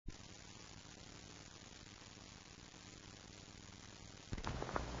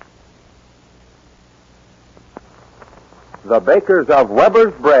The bakers of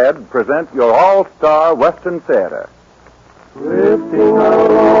Weber's Bread present your all-star Western Theater. Drifting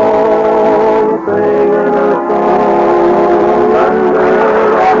along, singing a song under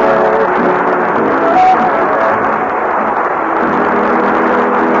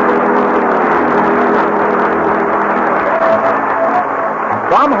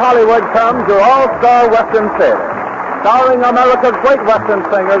From Hollywood comes your all-star Western Theater, starring America's great Western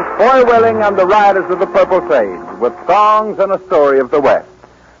singers, Foy Willing and the Riders of the Purple Sage, with songs and a story of the West.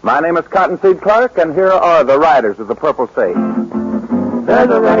 My name is Cottonseed Clark, and here are the Riders of the Purple Sage. There's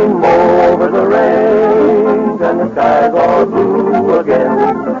a rainbow over the range, and the skies are blue again.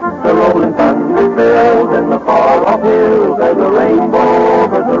 The rolling thunder fills in the far-off hills. There's a rainbow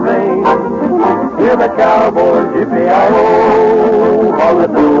over the range. Hear the cowboys yippee-yi-oh, while the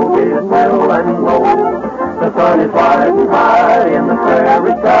snow is well and low. The sun is riding high in the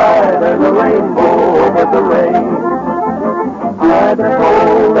prairie sky. There's a rainbow over the range. I've been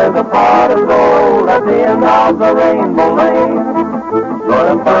told there's a pot of gold at the end of the rainbow lane. But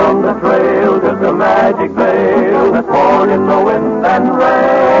I found the trail, just a magic veil that's born in the wind and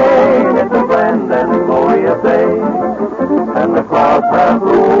rain. It's a grand and glorious day, and the clouds have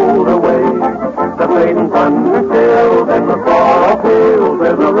rolled away. The fading thunder stills and the far-off hills.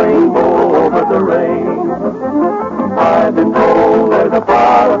 There's a rainbow over the rain. I've been told there's a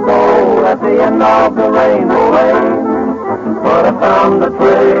pot of gold at the end of the rainbow lane. But I found the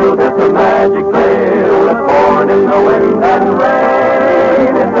trail, just a magic trail that's born in the wind and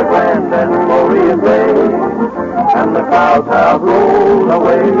rain. It's a grand and glorious day, and the clouds have rolled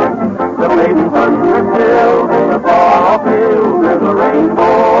away. The fading thunder stills in the far-off hills. There's a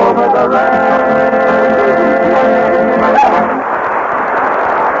rainbow over the rain.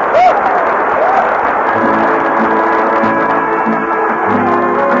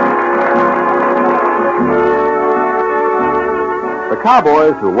 The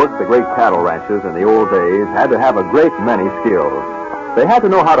cowboys who worked the great cattle ranches in the old days had to have a great many skills. They had to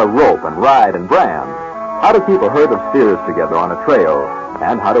know how to rope and ride and brand, how to keep a herd of steers together on a trail,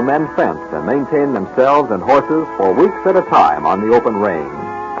 and how to mend fence and maintain themselves and horses for weeks at a time on the open range.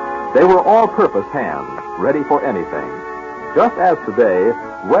 They were all-purpose hands, ready for anything. Just as today,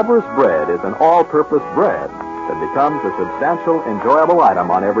 Weber's Bread is an all-purpose bread that becomes a substantial, enjoyable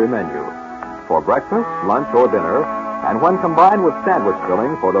item on every menu. For breakfast, lunch, or dinner, and when combined with sandwich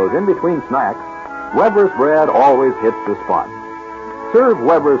filling for those in-between snacks, Weber's Bread always hits the spot. Serve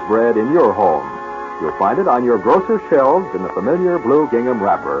Weber's Bread in your home. You'll find it on your grocer's shelves in the familiar blue gingham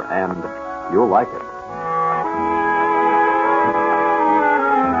wrapper, and you'll like it.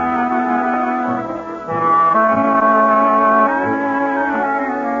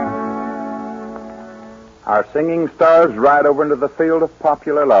 Our singing stars ride over into the field of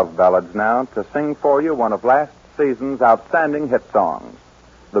popular love ballads now to sing for you one of last season's outstanding hit songs.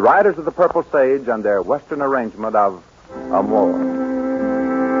 The Riders of the Purple Sage and their Western arrangement of Amor.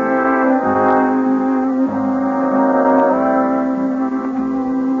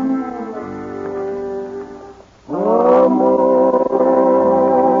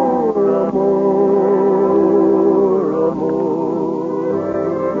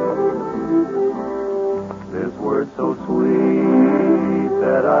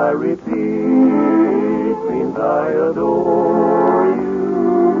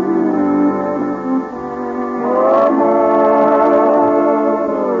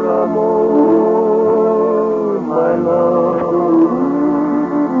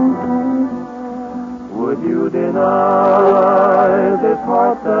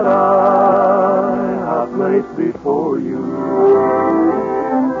 Before you,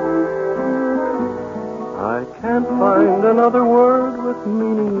 I can't find another word with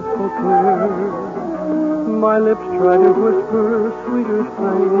meaning so clear. My lips try to whisper sweeter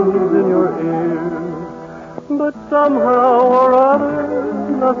things in your ear, but somehow or other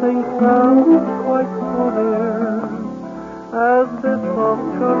nothing sounds quite so dear as this soft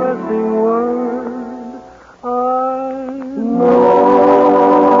caressing word. I know.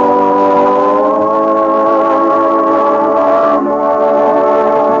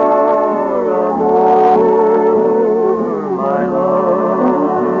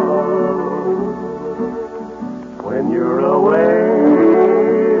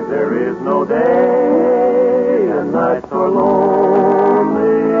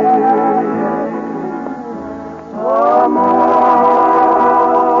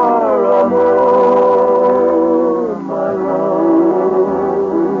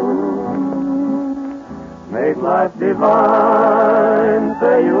 Life divine,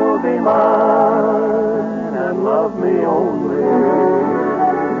 say you'll be mine and love me only.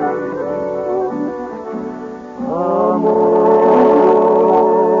 Amor.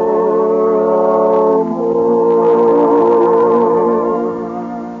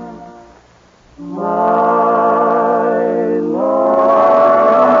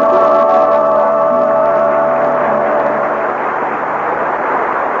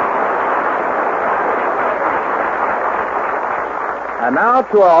 now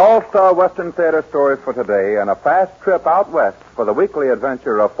to our all-star Western Theater stories for today and a fast trip out west for the weekly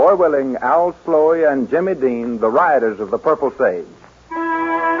adventure of four-wheeling Al Sloey and Jimmy Dean, the riders of the Purple Sage.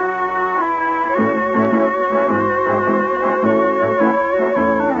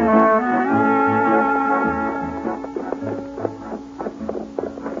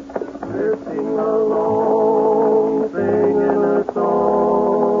 Drifting along, singing a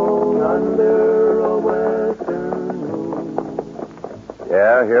song under a western moon.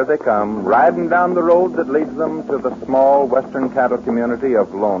 Yeah, here they come, riding down the road that leads them to the small western cattle community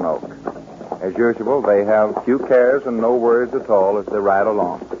of Lone Oak. As usual, they have few cares and no worries at all as they ride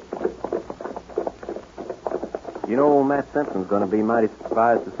along. You know, old Matt Simpson's going to be mighty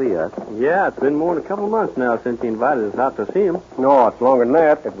surprised to see us. Yeah, it's been more than a couple of months now since he invited us out to see him. No, it's longer than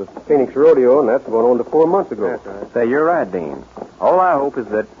that. It was Phoenix Rodeo, and that's going on to 4 months ago. That's right. Say, you're right, Dean. All I hope is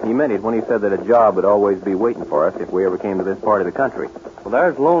that he meant it when he said that a job would always be waiting for us if we ever came to this part of the country. Well,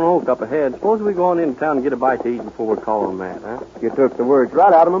 there's Lone Oak up ahead. Suppose we go on into town and get a bite to eat before we call on Matt, huh? You took the words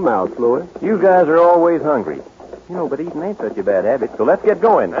right out of my mouth, Sloey. You guys are always hungry. You know, but eating ain't such a bad habit, so let's get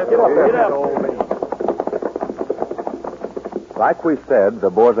going. Get up there. Like we said, the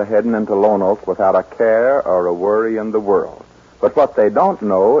boys are heading into Lone Oak without a care or a worry in the world. But what they don't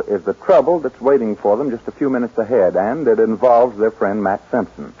know is the trouble that's waiting for them just a few minutes ahead, and it involves their friend Matt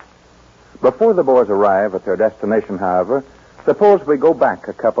Simpson. Before the boys arrive at their destination, however, suppose we go back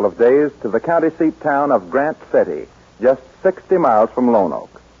a couple of days to the county seat town of Grant City, just 60 miles from Lone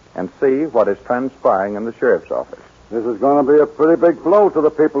Oak, and see what is transpiring in the sheriff's office. This is going to be a pretty big blow to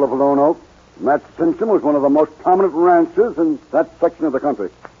the people of Lone Oak. Matt Simpson was one of the most prominent ranchers in that section of the country.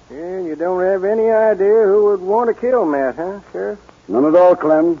 And you don't have any idea who would want to kill Matt, huh, Sheriff? None at all,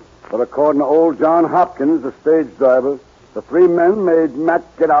 Clem. But according to old John Hopkins, the stage driver, the three men made Matt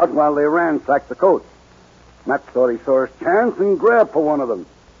get out while they ransacked the coach. Matt thought he saw his chance and grabbed for one of them.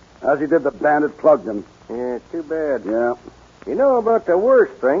 As he did, the bandit plugged him. Yeah, too bad. Yeah. You know, about the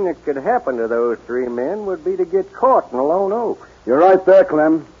worst thing that could happen to those three men would be to get caught in a Lone Oak. You're right there,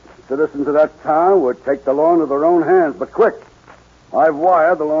 Clem. Citizens of that town would take the law into their own hands, but quick. I've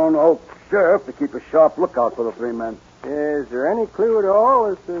wired the Lone Oak sheriff to keep a sharp lookout for the three men. Is there any clue at all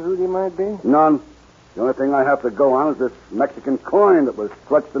as to who they might be? None. The only thing I have to go on is this Mexican coin that was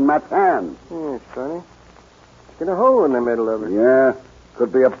clutched in Matt's hand. It's funny. It's got a hole in the middle of it. Yeah.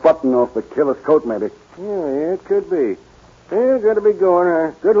 Could be a button off the killer's coat, maybe. Yeah, it could be. Yeah, got to be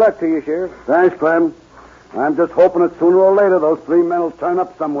going. Good luck to you, Sheriff. Thanks, Clem. I'm just hoping that sooner or later those three men will turn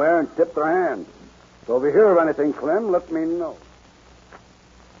up somewhere and tip their hand. So if you hear of anything, Clem, let me know.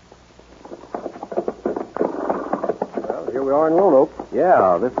 Well, here we are in Lone Oak.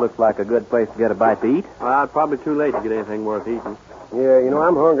 Yeah, this looks like a good place to get a bite to eat. Well, it's probably too late to get anything worth eating. Yeah, you know,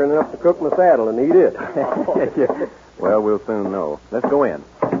 I'm hungry enough to cook my saddle and eat it. Well, we'll soon know. Let's go in.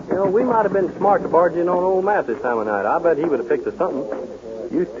 You know, we might have been smart to barge in on old Matt this time of night. I bet he would have picked us something.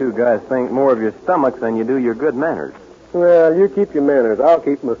 You two guys think more of your stomachs than you do your good manners. Well, you keep your manners. I'll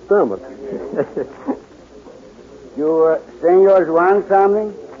keep my stomach. You senors want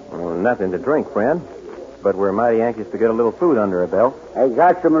something? Well, nothing to drink, friend. But we're mighty anxious to get a little food under our belt. I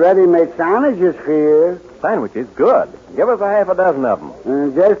got some ready-made sandwiches here. Sandwiches? Good. Give us a half a dozen of them.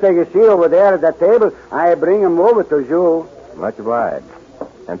 Just take a seat over there at the table. I bring them over to you. Much obliged.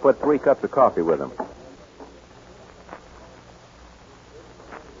 And put 3 cups of coffee with them.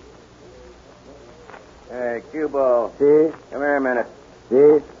 Hey, Q-Ball. See? Come here a minute.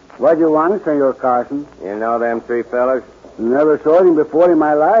 See? What do you want, Senor Carson? You know them three fellas? Never saw him before in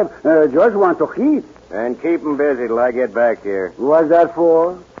my life. Just want to eat. Then keep 'em busy till I get back here. What's that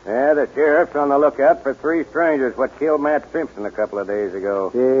for? Yeah, the sheriff's on the lookout for 3 strangers what killed Matt Simpson a couple of days ago.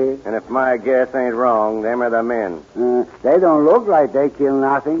 See? And if my guess ain't wrong, them are the men. They don't look like they kill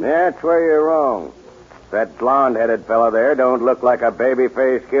nothing. That's where you're wrong. That blonde-headed fellow there don't look like a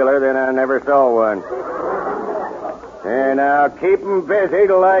baby-faced killer, then I never saw one. And now keep 'em busy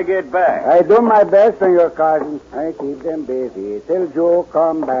till I get back. I do my best, Senor Carson. I keep them busy till Joe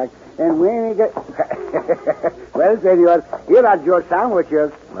come back. And when he get... Well, Senor, here are your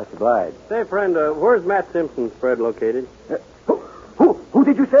sandwiches. Much obliged. Say, friend, where's Matt Simpson's spread located? Who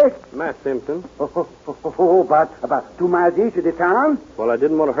did you say? Matt Simpson. About 2 miles east of the town? Well, I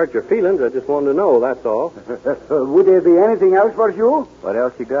didn't want to hurt your feelings. I just wanted to know, that's all. Would there be anything else for you? What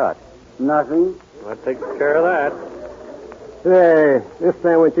else you got? Nothing. That takes care of that. Hey, this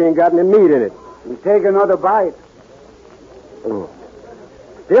sandwich ain't got any meat in it. Take another bite.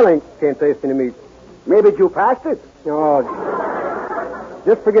 Still can't taste any meat. Maybe you passed it. Oh,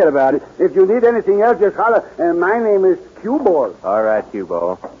 just forget about it. If you need anything else, just holler. My name is Q-Ball. All right,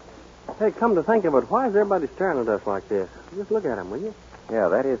 Q-Ball. Hey, come to think of it, why is everybody staring at us like this? Just look at them, will you? Yeah,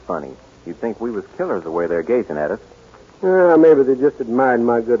 that is funny. You'd think we was killers the way they're gazing at us. Maybe they just admired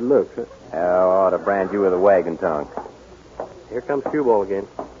my good looks. Huh? Oh, ought to brand you with a wagon tongue. Here comes Cue Ball again.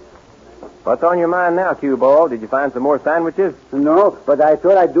 What's on your mind now, Cue Ball? Did you find some more sandwiches? No, but I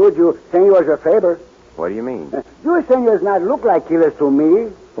thought I'd do you senors a favor. What do you mean? You senors not look like killers to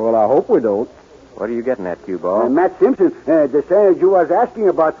me. Well, I hope we don't. What are you getting at, Cue Ball? Matt Simpson, the senor you was asking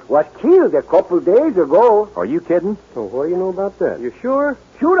about, was killed a couple days ago. Are you kidding? Oh, what do you know about that? You sure?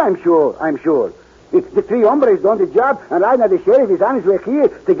 Sure, I'm sure. If the three hombres done the job, and right now the sheriff is on his way here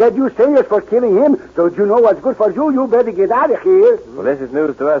to get you senors for killing him, so you know what's good for you, you better get out of here. Well, this is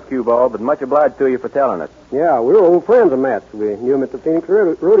news to us, Cue Ball, but much obliged to you for telling us. Yeah, we were old friends of Matt's. We knew him at the Phoenix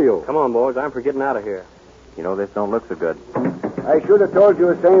Rodeo. Come on, boys. I'm for getting out of here. You know, this don't look so good. I should have told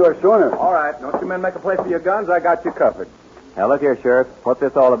you senor sooner. All right, don't you men make a place for your guns. I got you covered. Now, look here, Sheriff. What's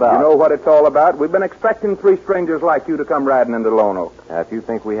this all about? You know what it's all about? We've been expecting three strangers like you to come riding into Lone Oak. Now, if you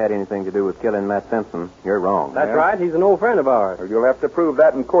think we had anything to do with killing Matt Simpson, you're wrong. That's right. He's an old friend of ours. Well, you'll have to prove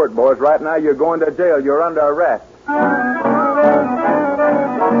that in court, boys. Right now, you're going to jail. You're under arrest.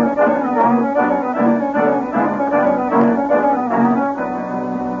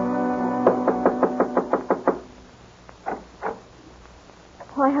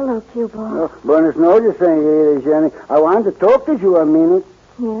 Why, hello, Cue Ball. Oh, buenos noches, senorita Jenny. I wanted to talk to you a minute.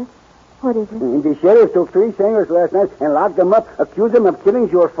 Yes? What is it? The sheriff took three singers last night and locked them up, accused them of killing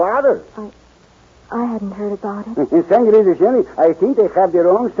your father. I hadn't heard about it. And senorita Jenny, I think they have their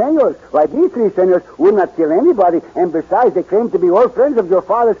own senors. Why, these three senors would not kill anybody, and besides, they claim to be old friends of your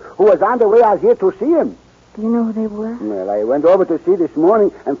father's who was on the way out here to see him. Do you know who they were? Well, I went over to see this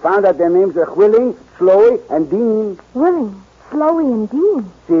morning and found out their names are Willing, Slowy, and Dean. Willing, Slowy, and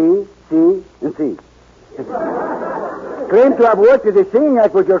Dean. See. Claim to have worked at the singing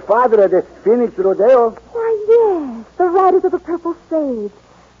act with your father at the Phoenix Rodeo. Why, yes, the Riders of the Purple Sage.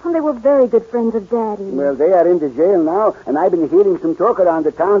 And they were very good friends of Daddy. Well, they are in the jail now, and I've been hearing some talk around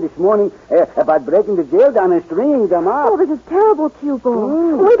the town this morning about breaking the jail down and stringing them up. Oh, this is terrible, Cue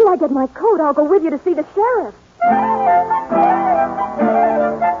Ball. Wait till I get my coat. I'll go with you to see the sheriff.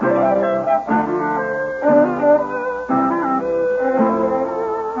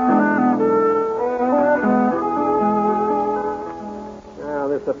 Now,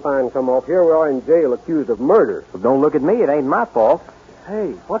 this is a fine come off. Here we are in jail accused of murder. Well, don't look at me. It ain't my fault.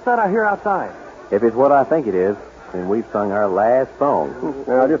 Hey, what's that I hear outside? If it's what I think it is, then we've sung our last song.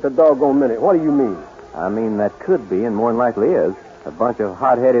 Now, just a doggone minute. What do you mean? I mean, that could be, and more than likely is, a bunch of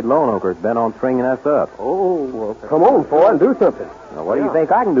hot-headed lone oakers bent on stringing us up. Oh, well, come on, boy, and do something. Now, what do you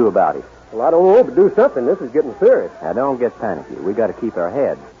think I can do about it? Well, I don't know, but do something. This is getting serious. Now, don't get panicky. We got to keep our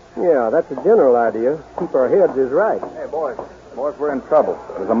heads. Yeah, that's a general idea. Keep our heads is right. Hey, boys, we're in trouble.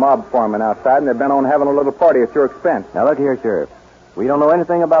 There's a mob forming outside, and they've been on having a little party at your expense. Now, look here, Sheriff. We don't know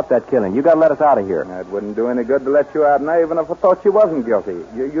anything about that killing. You got to let us out of here. It wouldn't do any good to let you out now, even if I thought you wasn't guilty.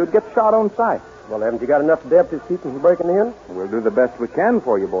 You'd get shot on sight. Well, haven't you got enough deputies keeping from breaking in? We'll do the best we can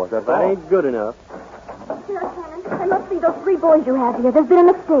for you, boys. That's That all. ain't good enough. Sheriff Cannon, I must see those three boys you have here. There's been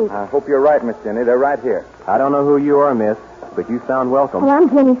a mistake. I hope you're right, Miss Jenny. They're right here. I don't know who you are, miss, but you sound welcome. Well, I'm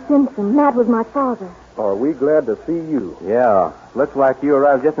Jenny Simpson. Matt was my father. Are we glad to see you? Yeah, looks like you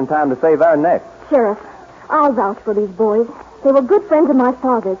arrived just in time to save our necks. Sheriff, I'll vouch for these boys. They were good friends of my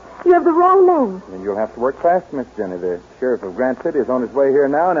father's. You have the wrong men. And you'll have to work fast, Miss Jenny. The sheriff of Grant City is on his way here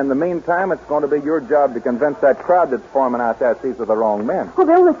now, and in the meantime, it's going to be your job to convince that crowd that's forming out there these are the wrong men. Oh,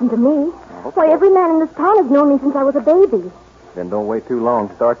 they'll listen to me. Why, every man in this town has known me since I was a baby. Then don't wait too long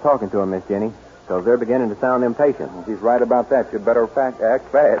to start talking to them, Miss Jenny, because they're beginning to sound impatient. He's right about that. You'd better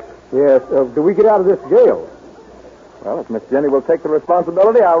act fast. Yes. Do we get out of this jail? Well, if Miss Jenny will take the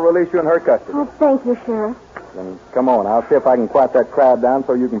responsibility, I'll release you in her custody. Oh, thank you, Sheriff. Then come on. I'll see if I can quiet that crowd down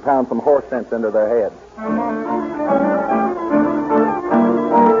so you can pound some horse sense into their heads.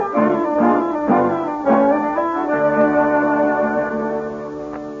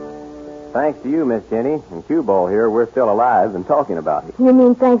 Thanks to you, Miss Jenny, and Cue Ball here, we're still alive and talking about it. You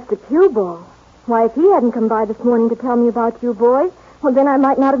mean thanks to Cue Ball? Why, if he hadn't come by this morning to tell me about you boys, well, then I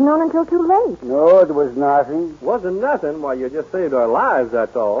might not have known until too late. No, it was nothing. Wasn't nothing. Why, you just saved our lives,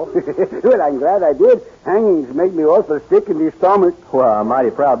 that's all. Well, I'm glad I did. Hangings make me awful sick in the stomach. Well, I'm mighty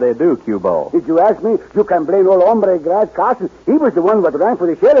proud they do, Cue Ball. If you ask me, you can blame old hombre Grad Carson. He was the one that ran for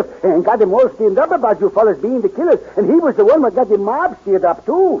the sheriff and got them all steamed up about you fellas being the killers. And he was the one that got the mob steered up,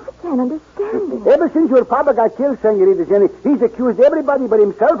 too. I can't understand it. Ever since your papa got killed, Senorita Jenny, he's accused everybody but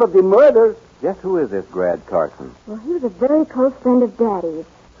himself of the murder. Just who is this Grad Carson? Well, he was a very close friend of Daddy's.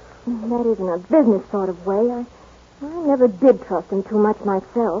 That is, in a business sort of way. I never did trust him too much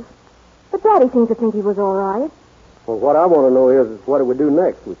myself. But Daddy seemed to think he was all right. Well, what I want to know is what do we do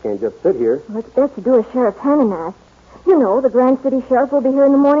next? We can't just sit here. Well, it's best to do a sheriff's hand. You know, the Grand City Sheriff will be here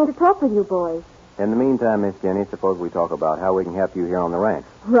in the morning to talk with you boys. In the meantime, Miss Jenny, suppose we talk about how we can help you here on the ranch.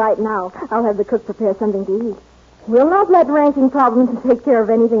 Right now, I'll have the cook prepare something to eat. We'll not let ranching problems take care of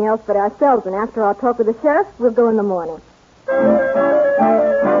anything else but ourselves, and after our talk with the sheriff, we'll go in the morning.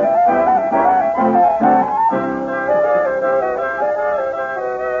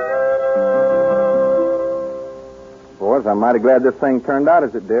 Boys, I'm mighty glad this thing turned out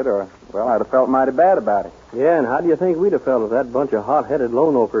as it did, or, well, I'd have felt mighty bad about it. Yeah, and how do you think we'd have felt if that bunch of hot-headed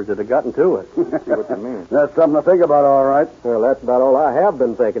lone oakers had gotten to it? See what you mean. That's something to think about, all right. Well, that's about all I have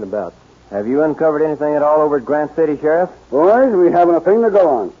been thinking about. Have you uncovered anything at all over at Grant City, Sheriff? Boys, we haven't a thing to go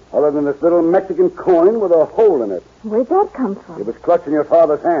on, other than this little Mexican coin with a hole in it. Where'd that come from? It was clutched in your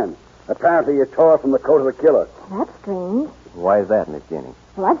father's hand. Apparently, you tore it from the coat of the killer. That's strange. Why is that, Miss Jenny?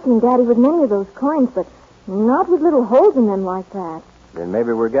 Well, I've seen Daddy with many of those coins, but not with little holes in them like that. Then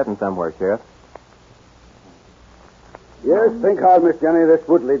maybe we're getting somewhere, Sheriff. Yes, think hard, Miss Jenny. This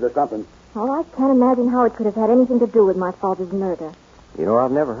would lead to something. Oh, I can't imagine how it could have had anything to do with my father's murder. You know,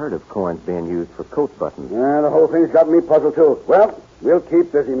 I've never heard of coins being used for coat buttons. Yeah, the whole thing's got me puzzled, too. Well, we'll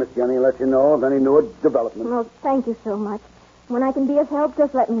keep busy, Miss Jenny, and let you know of any new developments. Well, thank you so much. When I can be of help,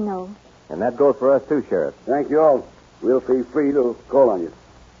 just let me know. And that goes for us, too, Sheriff. Thank you all. We'll be free to call on you.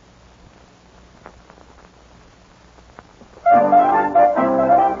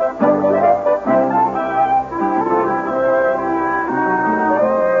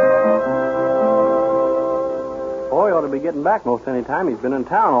 Boy ought to be getting back most any time. He's been in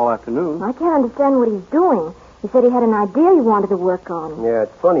town all afternoon. I can't understand what he's doing. He said he had an idea he wanted to work on. Yeah,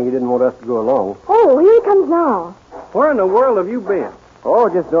 it's funny he didn't want us to go along. Oh, here he comes now. Where in the world have you been? Oh,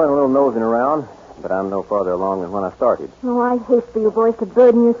 just doing a little nosing around. But I'm no farther along than when I started. Oh, I hate for you boys to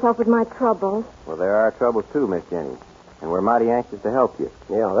burden yourself with my troubles. Well, there are troubles, too, Miss Jenny. And we're mighty anxious to help you.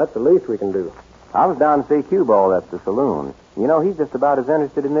 Yeah, that's the least we can do. I was down to see Cue Ball at the saloon. You know, he's just about as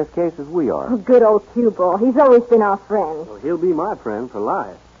interested in this case as we are. Oh, good old Cue Ball. He's always been our friend. Well, he'll be my friend for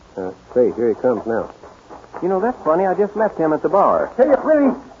life. Say, here he comes now. You know, that's funny. I just left him at the bar. Senor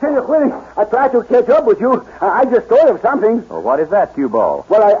Quilly, I tried to catch up with you. I just thought of something. Well, what is that, Cue Ball?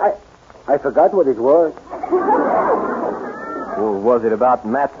 Well, I forgot what it was. Well, was it about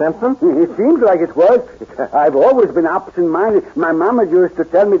Matt Simpson? It seems like it was. I've always been absent-minded. My mama used to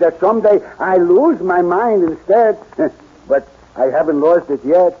tell me that someday I lose my mind instead. But I haven't lost it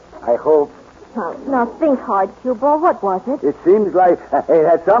yet, I hope. Now think hard, Cue Ball. What was it? It seems like it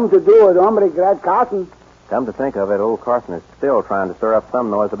had something to do with Hombre Grad Carson. Come to think of it, old Carson is still trying to stir up some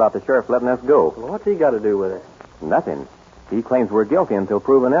noise about the sheriff letting us go. Well, what's he got to do with it? Nothing. He claims we're guilty until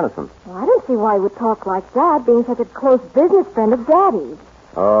proven innocent. Well, I don't see why he would talk like that, being such a close business friend of Daddy's.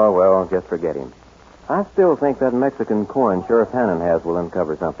 Oh, well, just forget him. I still think that Mexican coin Sheriff Hannon has will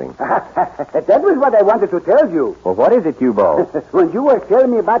uncover something. That was what I wanted to tell you. Well, what is it, Cue Ball? When you were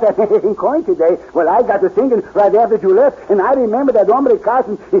telling me about that Mexican coin today, well, I got to thinking right after you left, and I remember that Hombre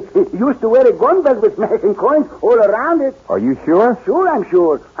Carson used to wear a gun belt with Mexican coins all around it. Are you sure? Sure, I'm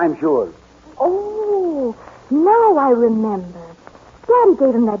sure. Oh, now I remember. Daddy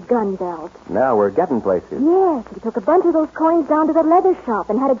gave him that gun belt. Now we're getting places. Yes, he took a bunch of those coins down to the leather shop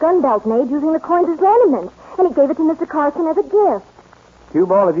and had a gun belt made using the coins as ornaments. And he gave it to Mr. Carson as a gift. Cue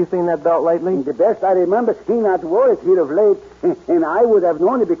Ball, have you seen that belt lately? The best I remember, he not wore it here of late. And I would have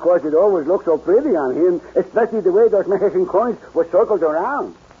known it because it always looked so pretty on him, especially the way those Mexican coins were circled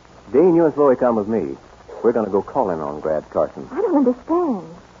around. Dean, you and Chloe come with me. We're going to go call in on Grad Carson. I don't understand.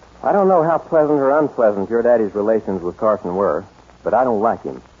 I don't know how pleasant or unpleasant your daddy's relations with Carson were, but I don't like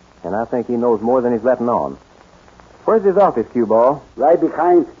him. And I think he knows more than he's letting on. Where's his office, Cue Ball? Right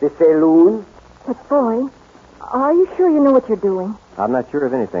behind the saloon. But, boy, are you sure you know what you're doing? I'm not sure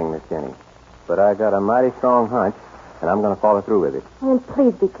of anything, Miss Jenny. But I got a mighty strong hunch, and I'm going to follow through with it. And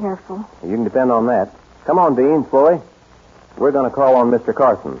please be careful. You can depend on that. Come on, Dean, Chloe. We're going to call on Mr.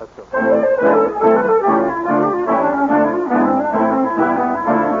 Carson.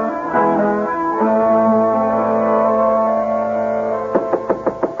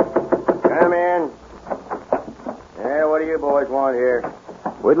 Want here.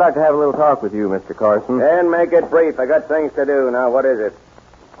 We'd like to have a little talk with you, Mr. Carson. And make it brief. I got things to do. Now, what is it?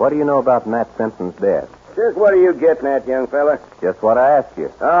 What do you know about Matt Simpson's death? Just what are you getting at, young fella? Just what I asked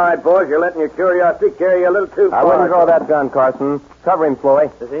you. All right, boys, you're letting your curiosity carry you a little too far. I wouldn't draw that gun, Carson. Cover him, Chloe.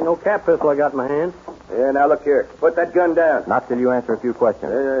 This ain't no cap pistol I got in my hand. Yeah, now look here. Put that gun down. Not till you answer a few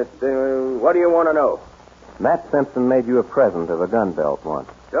questions. What do you want to know? Matt Simpson made you a present of a gun belt once.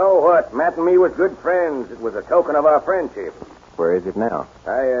 So what? Matt and me was good friends. It was a token of our friendship. Where is it now?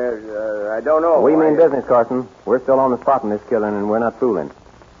 I don't know. We mean business, Carson. We're still on the spot in this killing, and we're not fooling.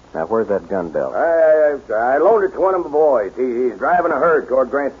 Now, where's that gun belt? I loaned it to one of my boys. He's driving a herd toward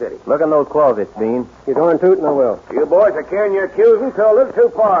Grant City. Look in those closets, Dean. You going tootin' or will? You boys are carrying your accusing till a little too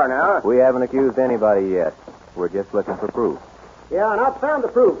far now. We haven't accused anybody yet. We're just looking for proof. Yeah, and I've found the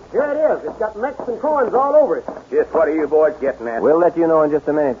proof. Here it is. It's got Mexican coins all over it. Just what are you boys getting at? We'll let you know in just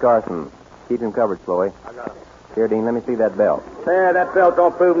a minute, Carson. Keep him covered, Chloe. I got it. Here, Dean, let me see that belt. That belt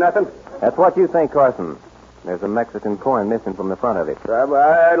don't prove nothing. That's what you think, Carson. There's a Mexican coin missing from the front of it.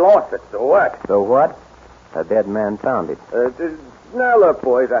 I lost it, so what? So what? A dead man found it. Now, look,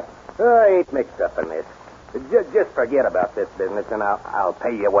 boys, I ain't mixed up in this. Just forget about this business, and I'll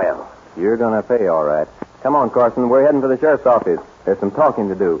pay you well. You're going to pay, all right. Come on, Carson. We're heading for the sheriff's office. There's some talking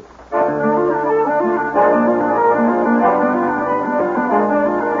to do.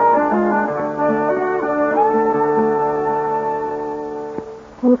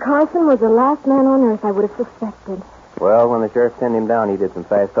 And Carson was the last man on earth I would have suspected. Well, when the sheriff pinned him down, he did some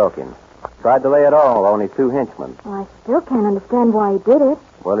fast talking. Tried to lay it all on his two henchmen. Well, I still can't understand why he did it.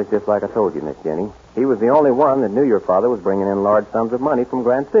 Well, it's just like I told you, Miss Jenny. He was the only one that knew your father was bringing in large sums of money from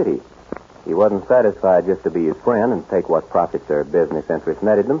Grant City. He wasn't satisfied just to be his friend and take what profits their business interests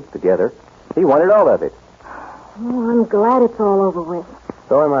netted them together. He wanted all of it. Oh, I'm glad it's all over with.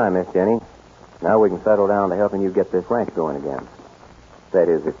 So am I, Miss Jenny. Now we can settle down to helping you get this ranch going again. That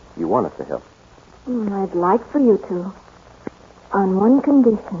is, if you want us to help. I'd like for you to. On one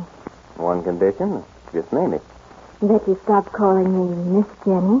condition. One condition? Just name it. That you stop calling me Miss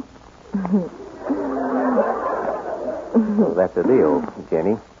Jenny. Well, that's the deal,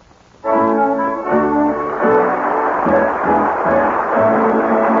 Jenny.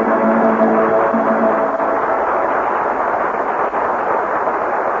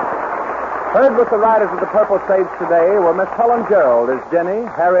 Heard with the riders of the Purple Sage today were Miss Helen Gerald as Jenny,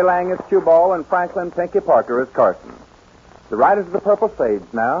 Harry Lang as Cuball, and Franklin Pinky Parker as Carson. The riders of the Purple Sage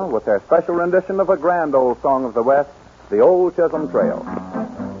now, with their special rendition of a grand old song of the West, The Old Chisholm Trail.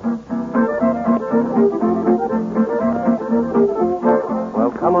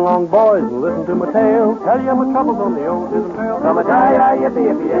 Well, come along, boys, and listen to my tale. Tell you my troubles on the old Chisholm Trail. Come a tie, yippee,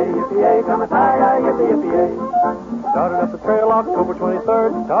 yippee, yippee, come a tie, yippee, yippee. Started up the trail October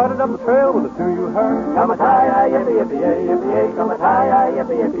 23rd. Started up the trail with the two you heard. Come a tie, yippee, yippee, yippee, come a tie,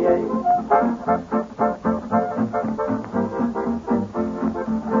 yippee, yippee.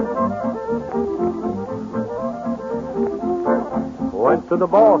 Went to the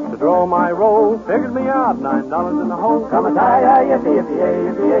boss to draw my roll. Figured me out $9 in the hole. Come a tie, yippee,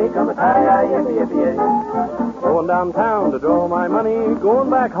 yippee, yippee, come a tie, yippee, yippee. Going downtown to draw my money. Going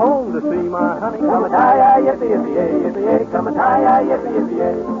back home to see my honey. Come a tie, yippee, yippee, yippee, come a tie, yippee,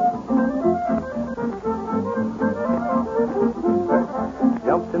 yippee.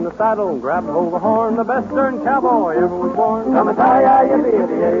 Jumped in the saddle and grabbed hold of the horn. The best darn cowboy ever was born. Come a tie, yippee,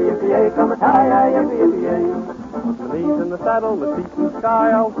 yippee, yippee, come a tie, yippee, yippee. My knees in the saddle, my feet in the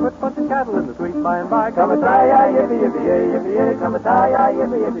sky. I'll quit but the cattle in the sweet by and by. Come a tie, yippee, yippee, yippee, come a tie,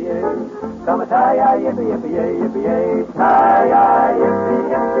 yippee, yippee. Come a tie, yippee, yippee, yippee, tie, yippee,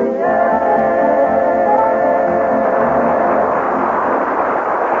 yippee.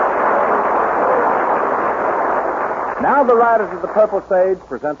 Now the riders of the Purple Sage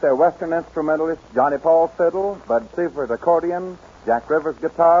present their Western instrumentalists Johnny Paul's fiddle, Bud Seifert accordion, Jack Rivers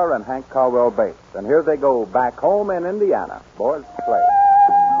guitar, and Hank Caldwell bass. And here they go back home in Indiana. Boys, play.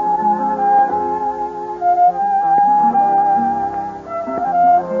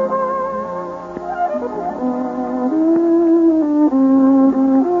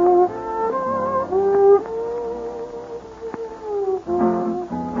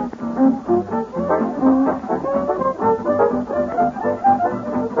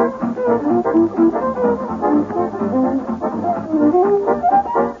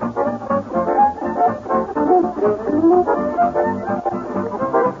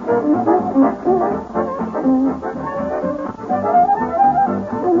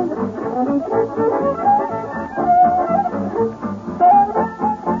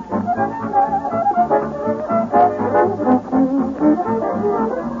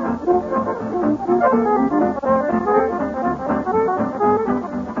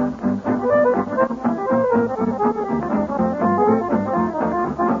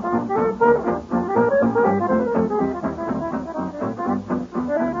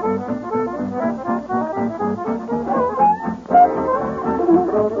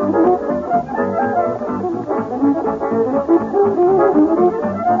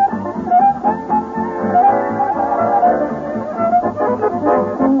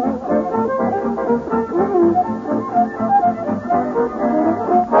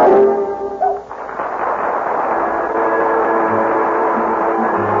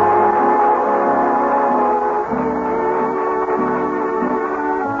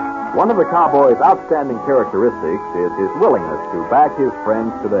 One of the cowboy's outstanding characteristics is his willingness to back his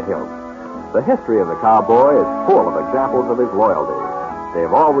friends to the hilt. The history of the cowboy is full of examples of his loyalty. They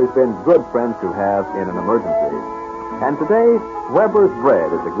have always been good friends to have in an emergency. And today, Weber's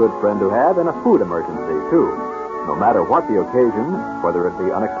Bread is a good friend to have in a food emergency, too. No matter what the occasion, whether it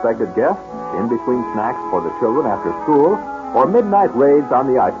be unexpected guests, in-between snacks for the children after school, or midnight raids on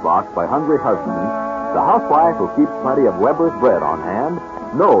the icebox by hungry husbands, the housewife who keeps plenty of Weber's Bread on hand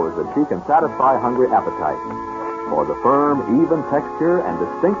knows that she can satisfy hungry appetites. For the firm, even texture and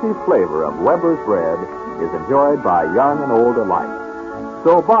distinctive flavor of Weber's Bread is enjoyed by young and old alike.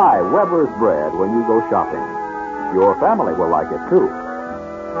 So buy Weber's Bread when you go shopping. Your family will like it, too.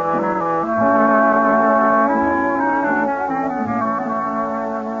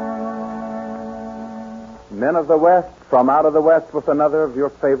 Men of the West, from out of the West with another of your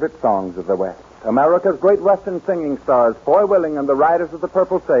favorite songs of the West. America's great Western singing stars, Foy Willing and the Riders of the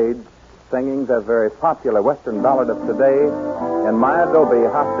Purple Sage, singing their very popular Western ballad of today, In My Adobe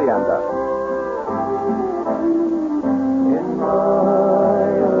Hacienda. In my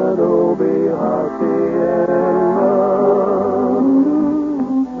adobe hacienda,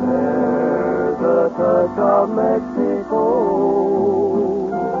 there's a touch of Mexico.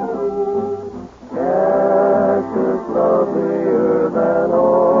 Cactus lovelier than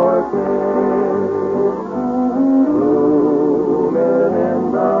orchids, blooming in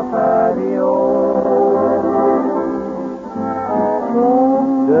the patio.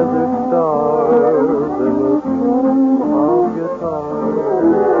 Desert stars in the strum of guitars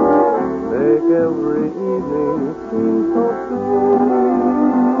make every evening seem so sweet.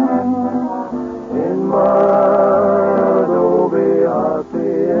 In my adobe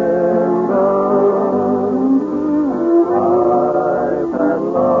hacienda, life and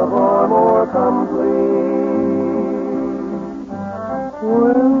love are more complete.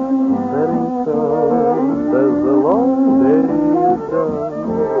 When setting sun says the long day is done,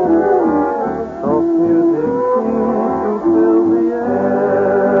 soft music seems to fill the air.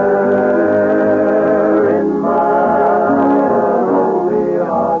 In my adobe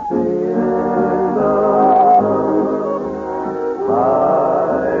hacienda,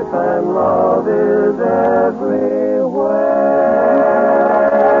 life and love is everywhere.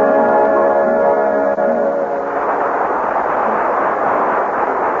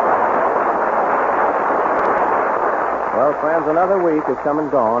 Well, friends, another week has come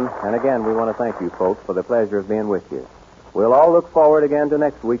and gone, and again we want to thank you folks for the pleasure of being with you. We'll all look forward again to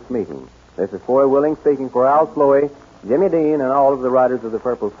next week's meeting. This is Foy Willing speaking for Al Sloey, Jimmy Dean, and all of the Riders of the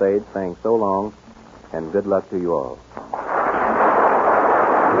Purple Sage, saying so long, and good luck to you all.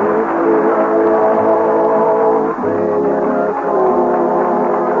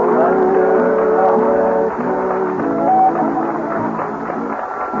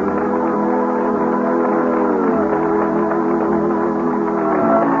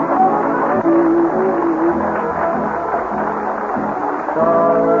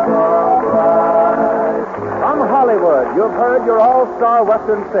 From Hollywood, you've heard your all-star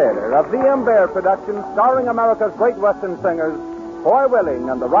Western theater, a V.M. Bear production starring America's great Western singers, Foy Willing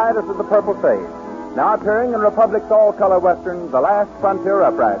and the Riders of the Purple Sage. Now appearing in Republic's all-color Western, The Last Frontier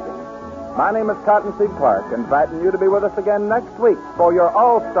Uprising. My name is Cottonseed Clark, inviting you to be with us again next week for your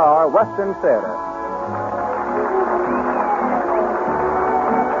all-star Western theater.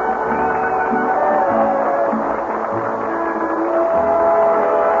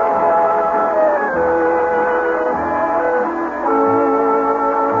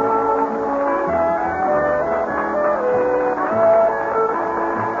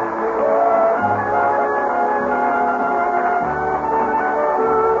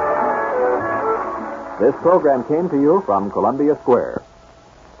 This program came to you from Columbia Square.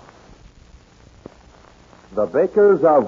 The bakers of